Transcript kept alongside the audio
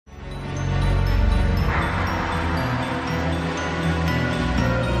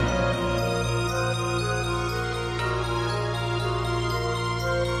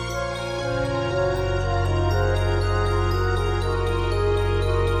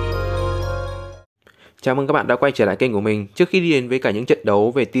Chào mừng các bạn đã quay trở lại kênh của mình. Trước khi đi đến với cả những trận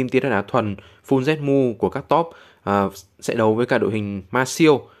đấu về team tiến đá thuần full ZMU của các top, sẽ đấu với cả đội hình ma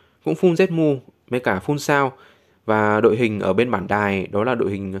siêu cũng full ZMU với cả full sao, và đội hình ở bên bảng đài đó là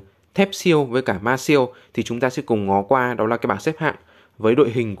đội hình thép siêu với cả ma siêu, thì chúng ta sẽ cùng ngó qua đó là cái bảng xếp hạng với đội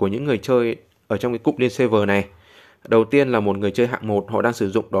hình của những người chơi ở trong cái cụm liên server này. Đầu tiên là một người chơi hạng 1 họ đang sử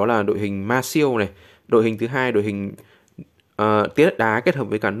dụng đó là đội hình ma siêu này. Đội hình thứ hai đội hình tiến đất đá kết hợp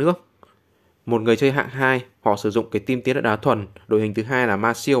với cả nước. Một người chơi hạng 2 họ sử dụng cái team tiến đất đá thuần, đội hình thứ hai là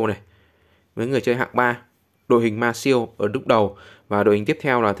ma siêu này. Với người chơi hạng 3 đội hình ma siêu ở lúc đầu, và đội hình tiếp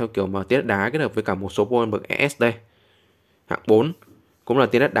theo là theo kiểu mà tiến đất đá kết hợp với cả một số bôn bậc ES đây. Hạng 4 cũng là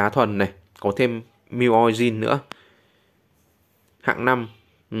tiến đất đá thuần này, có thêm 𝐏𝐨𝐜𝐤𝐞𝐭 nữa. Hạng 5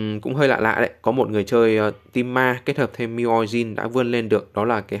 cũng hơi lạ lạ đấy, có một người chơi team ma kết hợp thêm 𝐏𝐨𝐞𝐭 đã vươn lên được, đó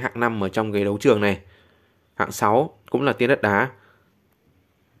là cái hạng 5 ở trong cái đấu trường này. Hạng 6 cũng là tiến đất đá,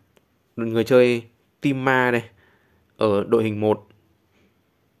 người chơi team ma này ở đội hình 1.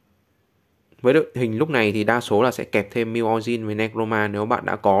 Với đội hình lúc này thì đa số là sẽ kẹp thêm 𝐏𝐨𝐞𝐭 với Necroma nếu bạn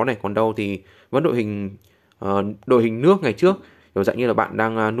đã có này, còn đâu thì vẫn đội hình nước ngày trước, kiểu dạng như là bạn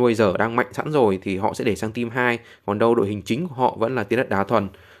đang nuôi dở, đang mạnh sẵn rồi thì họ sẽ để sang team 2, còn đâu đội hình chính của họ vẫn là tiến đất đá thuần.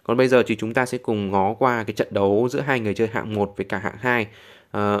 Còn bây giờ thì chúng ta sẽ cùng ngó qua cái trận đấu giữa hai người chơi hạng 1 với cả hạng 2.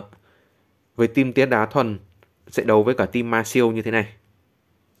 Với team tiến đá thuần sẽ đấu với cả team ma siêu như thế này.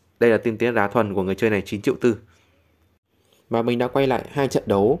 Đây là team tiến đá thuần của người chơi này 9,4 triệu. Và mình đã quay lại hai trận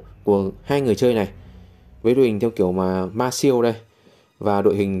đấu của hai người chơi này với đội hình theo kiểu mà ma siêu đây và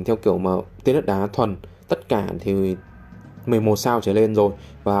đội hình theo kiểu mà tiến đất đá thuần. Tất cả thì 11 sao trở lên rồi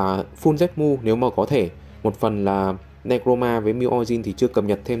và full ZMU nếu mà có thể. Một phần là Necroma với 𝐏𝐨𝐞𝐭 thì chưa cập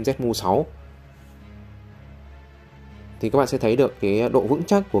nhật thêm ZMU 6. Thì các bạn sẽ thấy được cái độ vững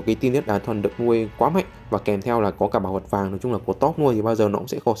chắc của cái team tiến đá thuần được nuôi quá mạnh, và kèm theo là có cả bảo vật vàng. Nói chung là của top nuôi thì bao giờ nó cũng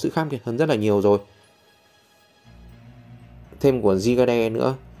sẽ có sự khác biệt hơn rất là nhiều rồi. Thêm của Giga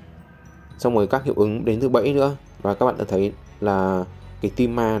nữa, xong rồi các hiệu ứng đến từ bẫy nữa, và các bạn đã thấy là cái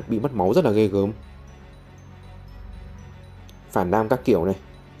team ma bị mất máu rất là ghê gớm, phản đam các kiểu này.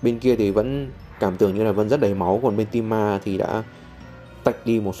 Bên kia thì vẫn cảm tưởng như là vẫn rất đầy máu, còn bên team ma thì đã tạch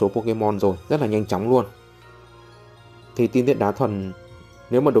đi một số Pokemon rồi, rất là nhanh chóng luôn. Thì team tiến đá thuần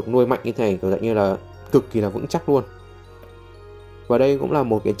nếu mà được nuôi mạnh như thế này kiểu dạng như là cực kỳ là vững chắc luôn. Và đây cũng là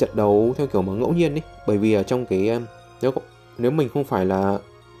một cái trận đấu theo kiểu mà ngẫu nhiên đấy, bởi vì ở trong cái nếu mình không phải là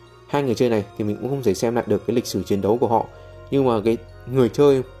hai người chơi này thì mình cũng không thể xem lại được cái lịch sử chiến đấu của họ. Nhưng mà cái người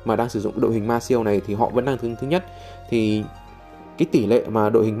chơi mà đang sử dụng đội hình ma siêu này thì họ vẫn đang thứ nhất, thì cái tỷ lệ mà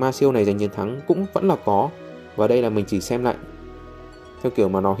đội hình ma siêu này giành chiến thắng cũng vẫn là có. Và đây là mình chỉ xem lại theo kiểu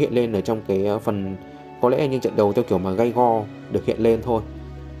mà nó hiện lên ở trong cái phần, có lẽ những trận đấu theo kiểu mà gay go được hiện lên thôi.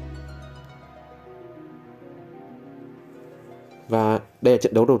 Và đây là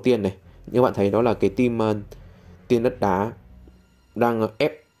trận đấu đầu tiên này, như bạn thấy đó là cái team tiên đất đá đang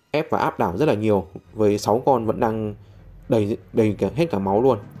ép và áp đảo rất là nhiều, với 6 con vẫn đang đầy hết cả máu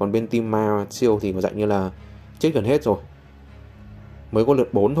luôn. Còn bên team ma siêu thì có dạng như là chết gần hết rồi, mới có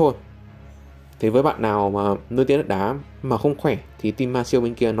lượt 4 thôi. Thế với bạn nào mà nuôi tiên đất đá mà không khỏe thì team ma siêu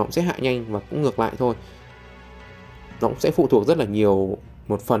bên kia nó cũng sẽ hạ nhanh, và cũng ngược lại thôi. Nó cũng sẽ phụ thuộc rất là nhiều,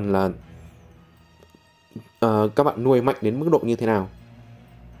 một phần là các bạn nuôi mạnh đến mức độ như thế nào.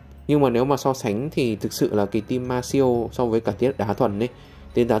 Nhưng mà nếu mà so sánh thì thực sự là cái team ma siêu so với cả tiến đá thuần ấy,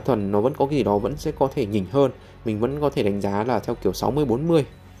 tiến đá thuần nó vẫn có cái gì đó vẫn sẽ có thể nhỉnh hơn. Mình vẫn có thể đánh giá là theo kiểu 60-40,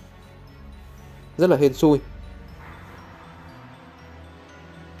 rất là hên xui.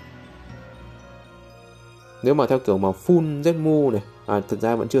 Nếu mà theo kiểu mà full ZMU này, thực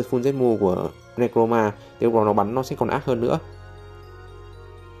ra vẫn chưa full ZMU của Necroma, thì lúc đó nó bắn nó sẽ còn ác hơn nữa.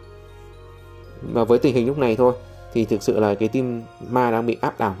 Và với tình hình lúc này thôi thì thực sự là cái team ma đang bị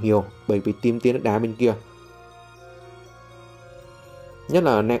áp đảo nhiều bởi vì team tiến đất đá bên kia. Nhất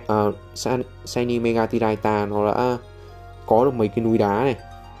là Shiny Mega Tiraita nó đã có được mấy cái núi đá này,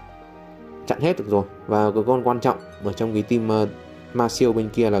 chặn hết được rồi. Và cái con quan trọng ở trong cái team ma siêu bên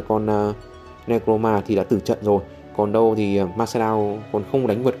kia là con Necroma thì đã tử trận rồi. Còn đâu thì Masadao còn không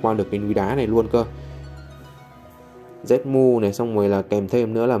đánh vượt qua được cái núi đá này luôn cơ. ZMU này, xong rồi là kèm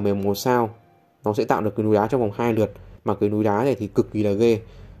thêm nữa là 11 sao, nó sẽ tạo được cái núi đá trong vòng 2 lượt. Mà cái núi đá này thì cực kỳ là ghê.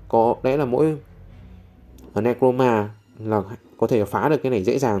 Có lẽ là mỗi Necroma là có thể phá được cái này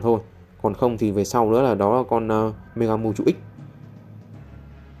dễ dàng thôi. Còn không thì về sau nữa là đó là con MEGAHUYENTHOAI.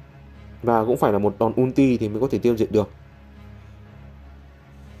 Và cũng phải là một đòn ulti thì mới có thể tiêu diệt được.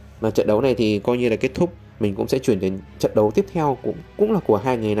 Mà trận đấu này thì coi như là kết thúc. Mình cũng sẽ chuyển đến trận đấu tiếp theo, cũng là của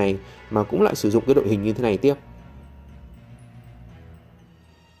hai người này, mà cũng lại sử dụng cái đội hình như thế này tiếp.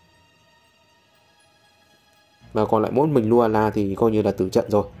 Và còn lại mỗi mình Luala thì coi như là tử trận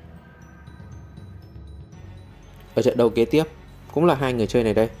rồi. ở trận đấu kế tiếp cũng là hai người chơi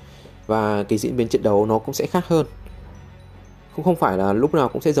này đây, và cái diễn biến trận đấu nó cũng sẽ khác hơn. Cũng không phải là lúc nào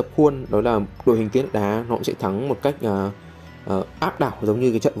cũng sẽ dập khuôn, đó là đội hình Tiên Đất Đá nó cũng sẽ thắng một cách áp đảo giống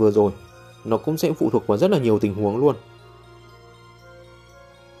như cái trận vừa rồi. Nó cũng sẽ phụ thuộc vào rất là nhiều tình huống luôn.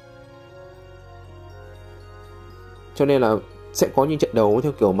 Cho nên là sẽ có những trận đấu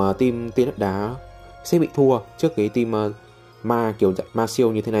theo kiểu mà team Tiên Đất Đá sẽ bị thua trước cái team ma kiểu ma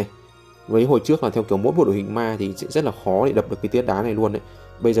siêu như thế này. Với hồi trước là theo kiểu mỗi một đội hình ma thì sẽ rất là khó để đập được cái Tiên Đất Đá này luôn đấy.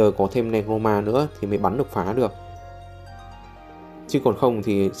 Bây giờ có thêm Necroma nữa thì mới bắn được phá được. Chứ còn không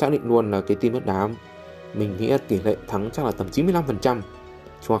thì xác định luôn là cái team Đất Đá mình nghĩ tỷ lệ thắng chắc là tầm 95%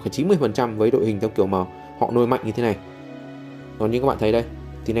 hoặc là 90% với đội hình theo kiểu mà họ nuôi mạnh như thế này. Còn như các bạn thấy đây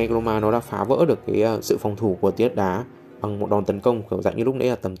thì Necroma nó đã phá vỡ được cái sự phòng thủ của Tiên Đất Đá bằng một đòn tấn công kiểu dạng như lúc nãy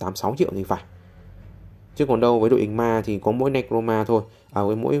là tầm 8-6 triệu thì phải. Chứ còn đâu với đội hình ma thì có mỗi Necroma thôi,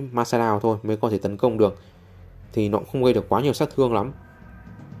 với mỗi Masadao thôi mới có thể tấn công được, thì nó cũng không gây được quá nhiều sát thương lắm.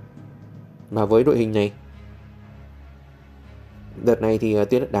 Và với đội hình này, đợt này thì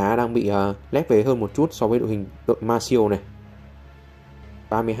Tiên Đất Đá đang bị lép về hơn một chút so với đội ma siêu này,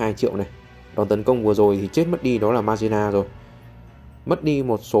 32 triệu này. Đòn tấn công vừa rồi thì chết mất đi đó là Magena rồi. Mất đi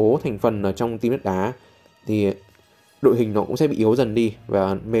một số thành phần ở trong team Đất Đá thì đội hình nó cũng sẽ bị yếu dần đi,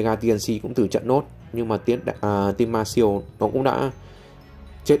 và Mega TNC cũng từ trận nốt. Nhưng mà team ma siêu nó cũng đã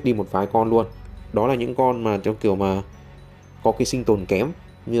chết đi một vài con luôn. Đó là những con mà trong kiểu mà có cái sinh tồn kém,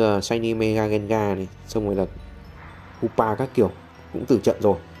 như là Shiny Mega Gengar này, xong rồi là Hoopa các kiểu cũng từ trận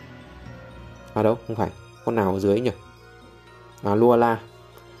rồi. Đâu không phải, con nào ở dưới nhỉ?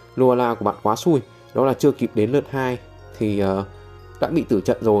 Luala của bạn quá xui, đó là chưa kịp đến lượt 2 thì đã bị tử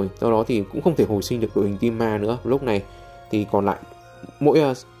trận rồi. Do đó thì cũng không thể hồi sinh được đội hình team ma nữa. Lúc này thì còn lại mỗi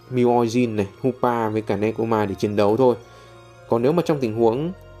Meowthio này, Hoopa với cả Necroma để chiến đấu thôi. Còn nếu mà trong tình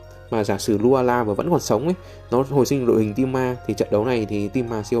huống mà giả sử Luala và vẫn còn sống ấy, nó hồi sinh đội hình team ma, thì trận đấu này thì team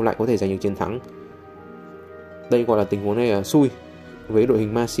ma siêu lại có thể giành được chiến thắng. Đây gọi là tình huống này là xui với đội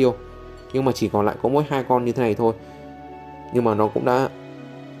hình ma siêu. Nhưng mà chỉ còn lại có mỗi 2 con như thế này thôi. Nhưng mà nó cũng đã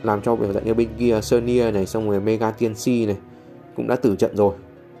làm cho biểu dạng như bên kia Sonia này, xong rồi Mega TNC này cũng đã tử trận rồi.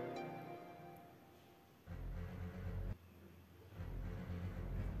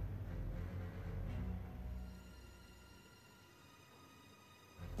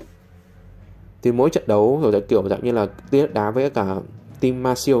 Thì mỗi trận đấu rồi kiểu dạng như là Tiên Đất Đá với cả team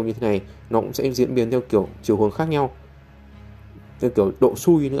ma siêu như thế này, nó cũng sẽ diễn biến theo kiểu chiều hướng khác nhau, theo kiểu độ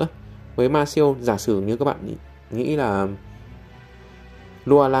xui nữa. Với ma siêu, giả sử như các bạn nghĩ là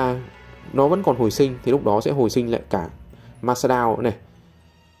Luala nó vẫn còn hồi sinh, thì lúc đó sẽ hồi sinh lại cả Masadao này,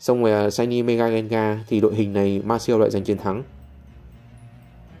 xong rồi Shiny Mega Gengar, thì đội hình này ma siêu lại giành chiến thắng.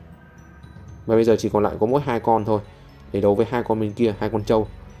 Và bây giờ chỉ còn lại có mỗi 2 con thôi để đấu với 2 con bên kia, 2 con trâu.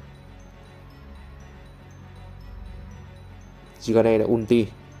 Gigade đã ulti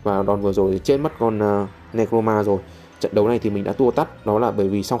và đòn vừa rồi chết mất con Necroma rồi. Trận đấu này thì mình đã tua tắt, đó là bởi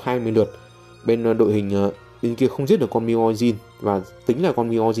vì sau 20 lượt bên đội hình bên kia không giết được con Meowthio, và tính là con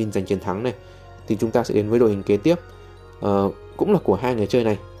Meowthio giành chiến thắng này. Thì chúng ta sẽ đến với đội hình kế tiếp, cũng là của hai người chơi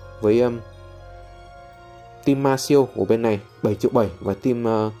này, với team ma siêu của bên này 7,7 triệu, và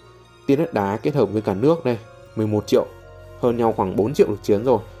team Tiên Đất Đá kết hợp với cả Nước đây 11 triệu, hơn nhau khoảng 4 triệu được chiến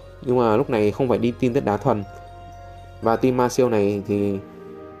rồi. Nhưng mà lúc này không phải đi team Đất Đá thuần. Và team ma siêu này thì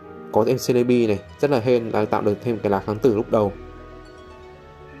có thêm CDB này, rất là hên, là tạo được thêm cái lá kháng tử lúc đầu.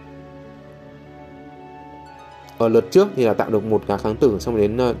 Ở lượt trước thì là tạo được một lá kháng tử, xong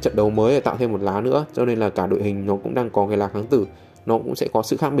đến trận đấu mới là tạo thêm một lá nữa, cho nên là cả đội hình nó cũng đang có cái lá kháng tử, nó cũng sẽ có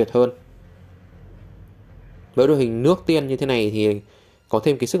sự khác biệt hơn. Với đội hình Nước Tiên như thế này thì có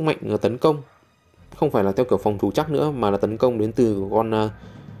thêm cái sức mạnh tấn công, không phải là theo kiểu phòng thủ chắc nữa, mà là tấn công đến từ con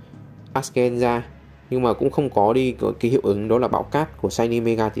Askenza. Nhưng mà cũng không có đi cái hiệu ứng đó là bão cát của Shiny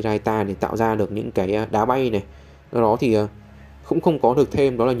Mega Tiraita để tạo ra được những cái đá bay này. Do đó thì cũng không có được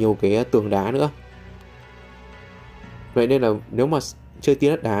thêm đó là nhiều cái tường đá nữa. Vậy nên là nếu mà chơi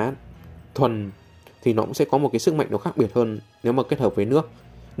Tiên Đất Đá thuần thì nó cũng sẽ có một cái sức mạnh nó khác biệt hơn nếu mà kết hợp với Nước.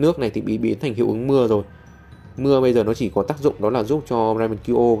 Nước này thì bị biến thành hiệu ứng mưa rồi. Mưa bây giờ nó chỉ có tác dụng đó là giúp cho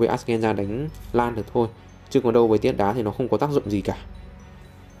Rayquaza với Askenza đánh lan được thôi, chứ còn đâu với Tiên Đất Đá thì nó không có tác dụng gì cả.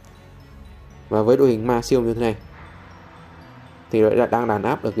 Và với đội hình ma siêu như thế này thì lại đang đàn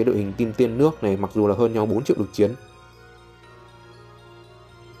áp được cái đội hình team Tiên Nước này, mặc dù là hơn nhau 4 triệu được chiến.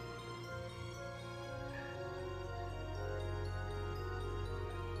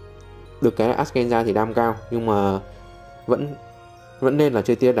 Được cái Askenza thì đam cao, nhưng mà vẫn nên là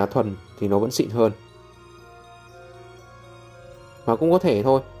chơi Tiên Đất Đá thuần thì nó vẫn xịn hơn. Và cũng có thể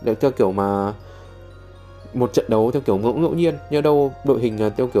thôi, để theo kiểu mà một trận đấu theo kiểu ngẫu nhiên, nhưng đâu đội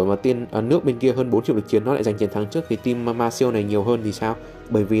hình theo kiểu mà nước bên kia hơn 4 triệu lực chiến nó lại giành chiến thắng trước thì team Martial này nhiều hơn thì sao?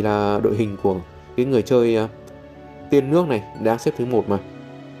 Bởi vì là đội hình của cái người chơi Tiên nước này đang xếp thứ 1 mà.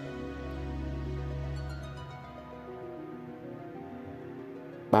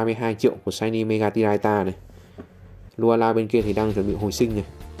 $32 triệu của Shiny Megatirita này. Luala bên kia thì đang chuẩn bị hồi sinh này.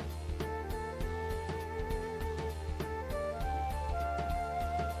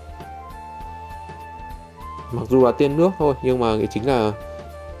 Mặc dù là Tiên nước thôi, nhưng mà cái chính là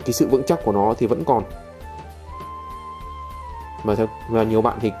cái sự vững chắc của nó thì vẫn còn. Và nhiều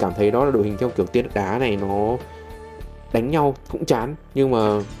bạn thì cảm thấy đó là đội hình theo kiểu Tiên đá này nó đánh nhau cũng chán. Nhưng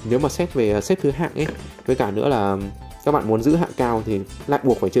mà nếu mà xét về xếp thứ hạng ấy, với cả nữa là các bạn muốn giữ hạng cao thì lại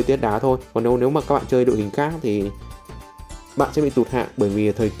buộc phải chơi Tiên đá thôi. Còn nếu mà các bạn chơi đội hình khác thì bạn sẽ bị tụt hạng, bởi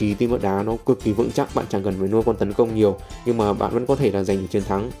vì thời kỳ team đá nó cực kỳ vững chắc, bạn chẳng cần phải nuôi con tấn công nhiều nhưng mà bạn vẫn có thể là giành được chiến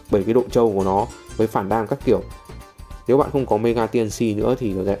thắng bởi cái độ trâu của nó với phản đam các kiểu. Nếu bạn không có Mega TNC nữa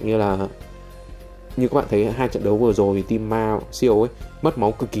thì như các bạn thấy 2 trận đấu vừa rồi team Siêu ấy mất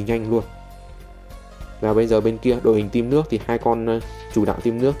máu cực kỳ nhanh luôn. Và bây giờ bên kia đội hình team nước thì 2 con chủ đạo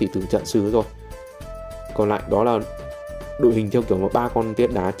team nước thì tử trận xứ rồi. Còn lại đó là đội hình theo kiểu mà 3 con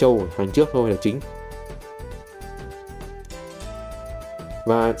Tiên đá trâu hàng trước thôi là chính.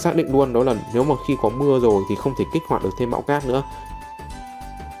 Và xác định luôn đó là nếu mà khi có mưa rồi thì không thể kích hoạt được thêm bão cát nữa.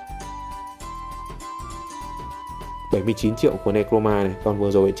 79 triệu của Necroma này, còn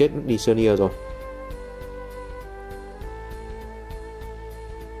vừa rồi chết đi Sonia rồi.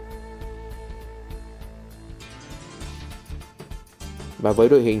 Và với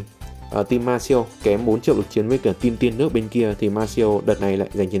đội hình team Martial kém 4 triệu lực chiến với cả team Tiên nước bên kia thì Martial đợt này lại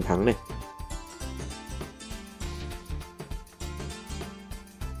giành chiến thắng này.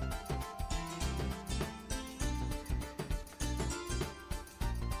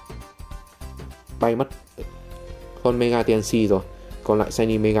 Bay mất con Mega TNC rồi. Còn lại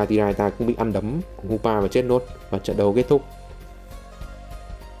Shiny Megatirita cũng bị ăn đấm của Hupa và chết nốt, và trận đấu kết thúc.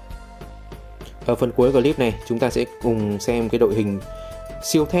 Ở phần cuối clip này chúng ta sẽ cùng xem cái đội hình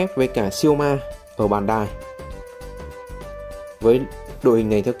siêu thép với cả siêu ma ở bàn đài. Với đội hình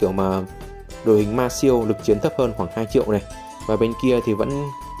này theo kiểu mà đội hình ma siêu lực chiến thấp hơn khoảng 2 triệu này. Và bên kia thì vẫn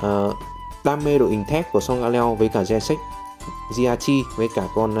đam mê đội hình thép của Song Galeo với cả Danh, Giachi với cả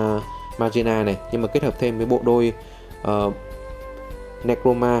con Magena này, nhưng mà kết hợp thêm với bộ đôi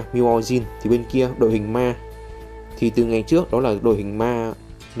Necroma, Muozin thì bên kia đội hình ma thì từ ngày trước đó là đội hình ma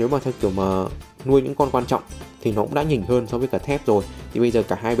nếu mà theo kiểu mà nuôi những con quan trọng thì nó cũng đã nhỉnh hơn so với cả thép rồi, thì bây giờ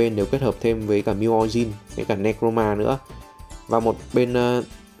cả hai bên đều kết hợp thêm với cả Muozin với cả Necroma nữa. Và một bên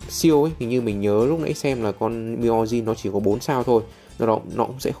siêu ấy, hình như mình nhớ lúc nãy xem là con Muozin nó chỉ có 4 sao thôi, nó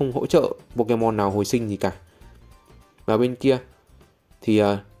cũng sẽ không hỗ trợ Pokemon nào hồi sinh gì cả. Và bên kia thì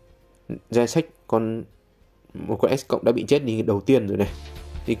Danh một con S cộng đã bị chết đi đầu tiên rồi này,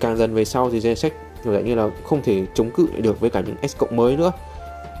 thì càng dần về sau thì Danh lại như là không thể chống cự được với cả những S cộng mới nữa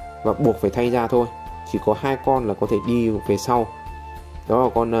và buộc phải thay ra thôi. Chỉ có 2 con là có thể đi về sau, đó là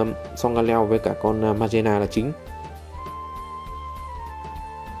con Song Galeo với cả con Magena là chính.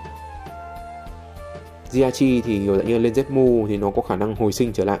 Giachi thì lại như lên Zmu thì nó có khả năng hồi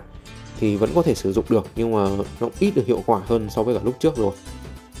sinh trở lại thì vẫn có thể sử dụng được, nhưng mà nó ít được hiệu quả hơn so với cả lúc trước rồi.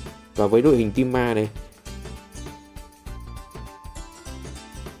 Và với đội hình team ma này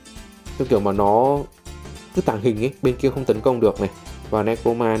theo kiểu mà nó cứ tàng hình ấy, bên kia không tấn công được này. Và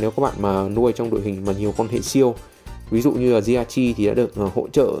Necroma nếu các bạn mà nuôi trong đội hình mà nhiều con hệ siêu, ví dụ như là Giachi thì đã được hỗ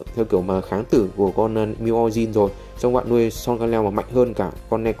trợ theo kiểu mà kháng tử của con Muozin rồi, xong bạn nuôi Song Galeo mà mạnh hơn cả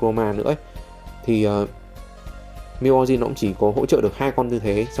con Necroma nữa ấy, thì Muozin nó cũng chỉ có hỗ trợ được 2 con như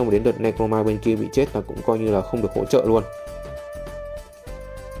thế, xong rồi đến đợt Necroma bên kia bị chết là cũng coi như là không được hỗ trợ luôn.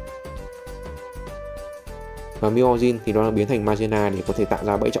 Và Muozin thì nó biến thành Magena để có thể tạo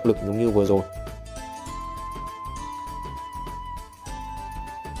ra bẫy trọng lực giống như vừa rồi.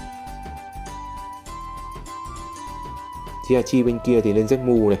 Giachi bên kia thì lên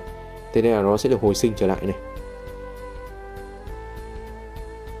Zmu này, thế nên là nó sẽ được hồi sinh trở lại này.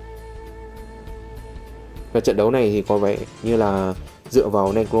 Và trận đấu này thì có vẻ như là dựa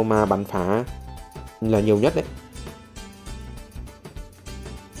vào Necroma bắn phá là nhiều nhất đấy.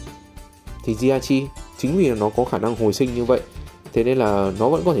 Thì Giachi chính vì nó có khả năng hồi sinh như vậy, thế nên là nó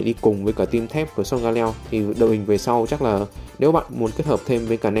vẫn có thể đi cùng với cả team thép của Song Galeo. Thì đội hình về sau chắc là nếu bạn muốn kết hợp thêm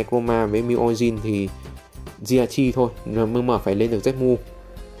với cả Necroma với Muozin thì Giachi thôi, nhưng mà phải lên được Zmu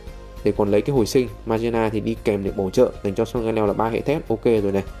để còn lấy cái hồi sinh. Magena thì đi kèm để bổ trợ dành cho Song Galeo là 3 hệ thép, ok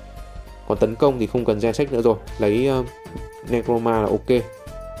rồi này. Còn tấn công thì không cần Danh nữa rồi, lấy Necroma là ok.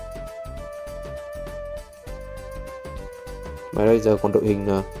 Và bây giờ còn đội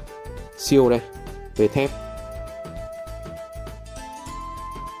hình siêu đây, về Thép.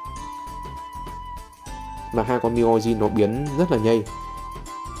 Và hai con Meoji nó biến rất là nhây,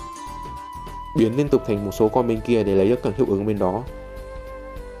 biến liên tục thành một số con bên kia để lấy được cả hiệu ứng bên đó.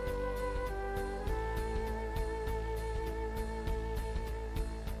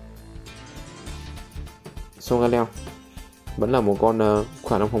 Songaleo vẫn là một con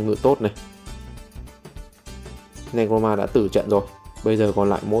khả năng phòng ngự tốt này. Necroma đã tử trận rồi, bây giờ còn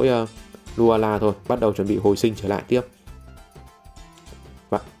lại mỗi Luala thôi, bắt đầu chuẩn bị hồi sinh trở lại tiếp.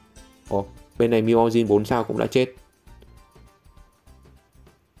 Và bên này Meoji 4 sao cũng đã chết.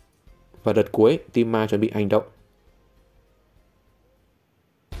 Và đợt cuối team ma chuẩn bị hành động.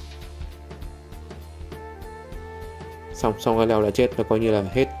 Xong Songaleo đã chết, và coi như là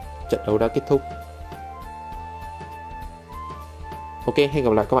hết, trận đấu đã kết thúc. Ok, hẹn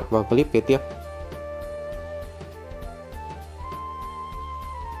gặp lại các bạn vào clip kế tiếp.